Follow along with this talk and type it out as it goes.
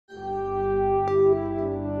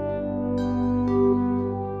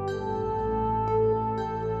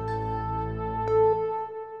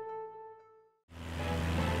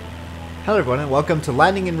Hello everyone and welcome to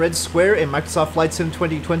Landing in Red Square in Microsoft Flight Sim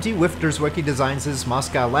 2020 with Derzwecki Designs'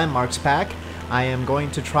 Moscow Landmarks pack. I am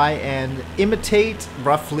going to try and imitate,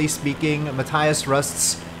 roughly speaking, Matthias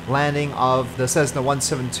Rust's landing of the Cessna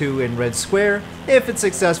 172 in Red Square. If it's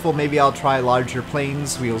successful, maybe I'll try larger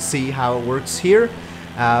planes. We'll see how it works here.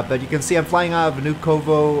 But you can see I'm flying out of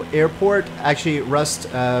Vnukovo Airport. Actually, Rust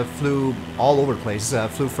flew all over the place.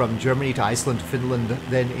 Flew from Germany to Iceland to Finland,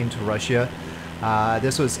 then into Russia.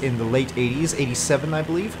 This was in the late 80s, 87 I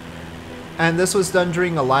believe. And this was done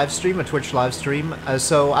during a live stream, a Twitch live stream.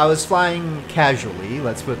 So I was flying casually,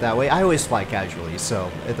 let's put it that way. I always fly casually,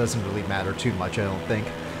 so it doesn't really matter too much, I don't think.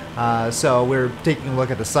 So we're taking a look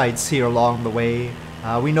at the sights here along the way.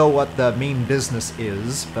 We know what the main business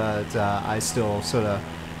is, but I still sort of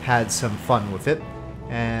had some fun with it.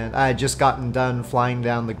 And I had just gotten done flying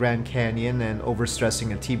down the Grand Canyon and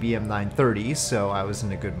overstressing a TBM 930, so I was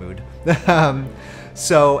in a good mood.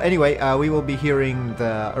 So anyway, we will be hearing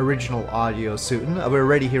the original audio soon. We're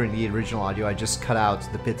already hearing the original audio, I just cut out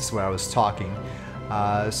the bits where I was talking.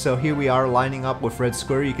 So here we are lining up with Red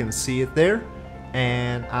Square, you can see it there.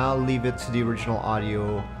 And I'll leave it to the original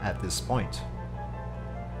audio at this point.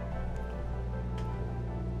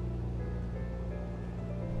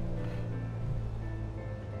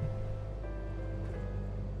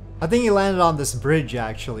 I think he landed on this bridge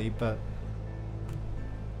actually, but...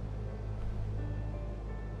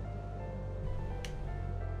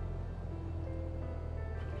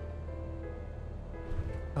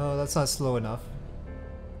 Oh, that's not slow enough.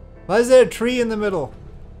 Why is there a tree in the middle?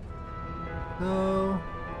 No.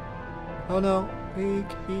 Oh no.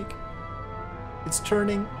 Eek, eek. It's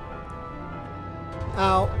turning.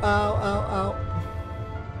 Ow, ow, ow, ow.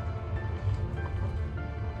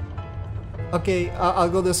 Okay, I'll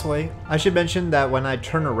go this way. I should mention that when I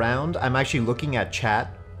turn around, I'm actually looking at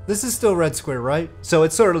chat. This is still Red Square, right? So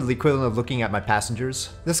it's sort of the equivalent of looking at my passengers.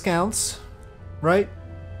 This counts, right?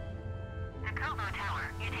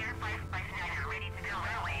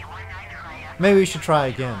 Maybe we should try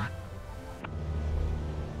again.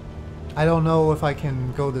 I don't know if I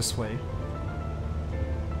can go this way.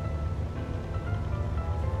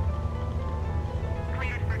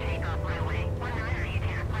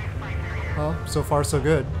 Well, so far so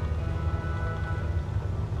good.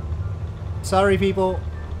 Sorry, people.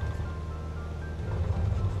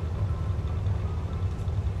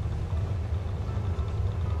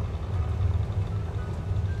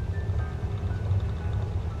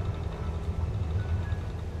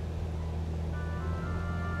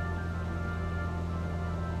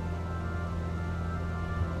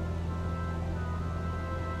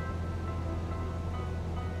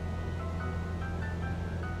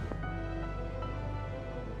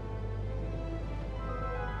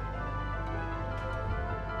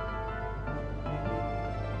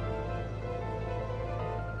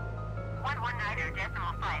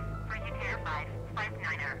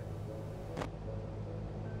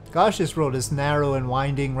 Gosh, this road is narrow and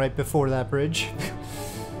winding right before that bridge.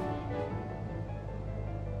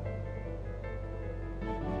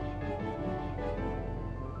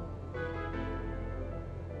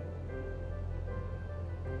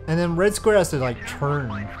 And then Red Square has to like turn.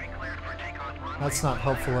 That's not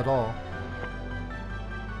helpful at all.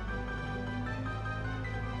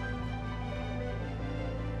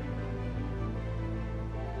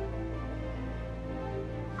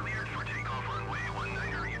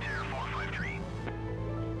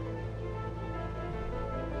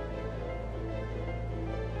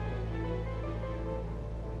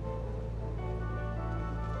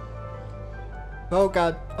 Oh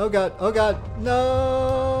god, oh god, oh god, no!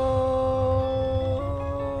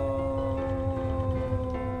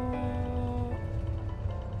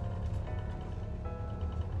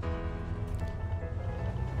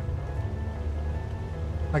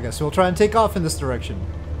 I guess we'll try and take off in this direction.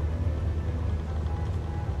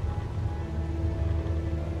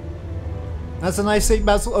 That's a nice St.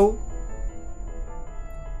 Basil. Oh!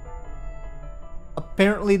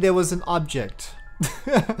 Apparently there was an object.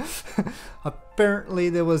 Apparently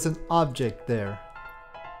there was an object there.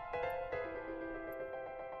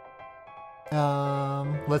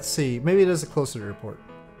 Let's see. Maybe there's a closer report.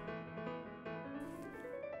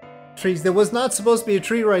 Trees. There was not supposed to be a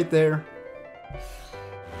tree right there.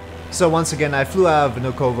 So once again, I flew out of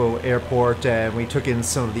Vnukovo Airport and we took in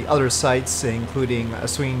some of the other sites, including a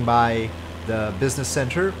swing by the business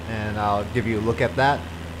center, and I'll give you a look at that.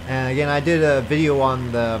 And again, I did a video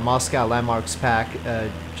on the Moscow Landmarks pack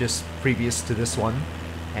just previous to this one,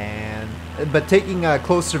 but taking a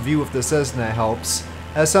closer view of the Cessna helps.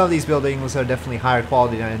 Some of these buildings are definitely higher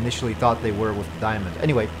quality than I initially thought they were with the Diamond.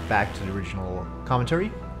 Anyway, back to the original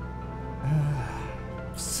commentary.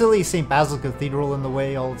 Silly St. Basil Cathedral in the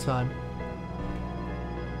way all the time.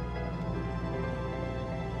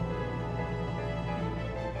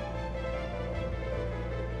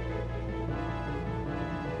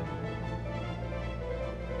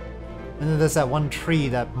 And then there's that one tree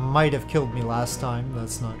that might have killed me last time.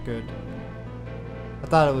 That's not good. I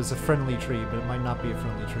thought it was a friendly tree, but it might not be a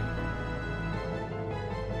friendly tree.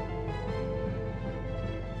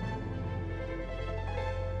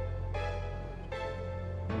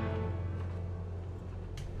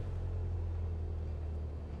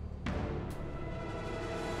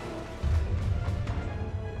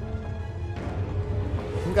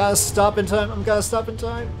 I'm gonna stop in time. I'm gonna stop in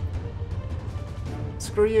time.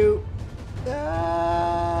 Screw you. Ah!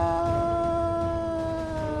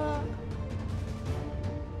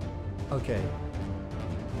 Okay.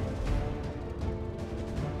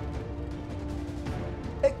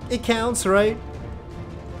 It counts, right?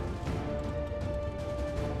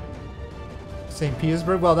 St.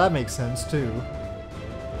 Petersburg? Well, that makes sense too.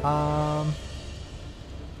 Can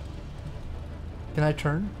I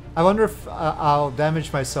turn? I wonder if I'll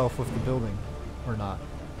damage myself with the building or not.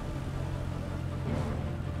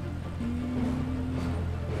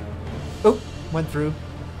 Oh, went through.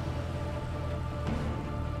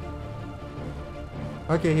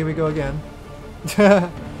 Okay, here we go again.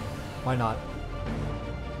 Why not?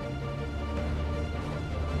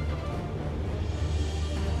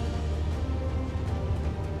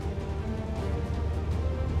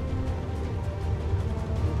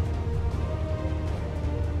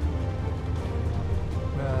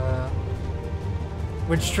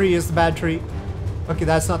 Which tree is the bad tree? Okay,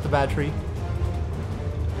 that's not the bad tree.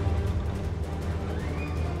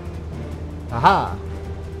 Aha!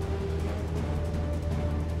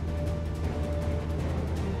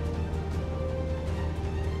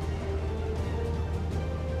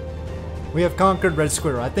 We have conquered Red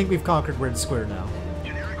Square. I think we've conquered Red Square now.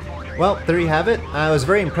 Well, there you have it. I was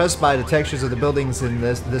very impressed by the textures of the buildings in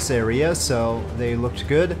this area, so they looked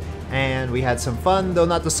good. And we had some fun, though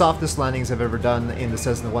not the softest landings I've ever done in the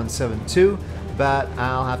Cessna 172, but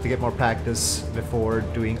I'll have to get more practice before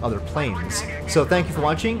doing other planes. So thank you for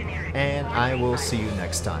watching, and I will see you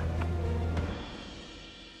next time.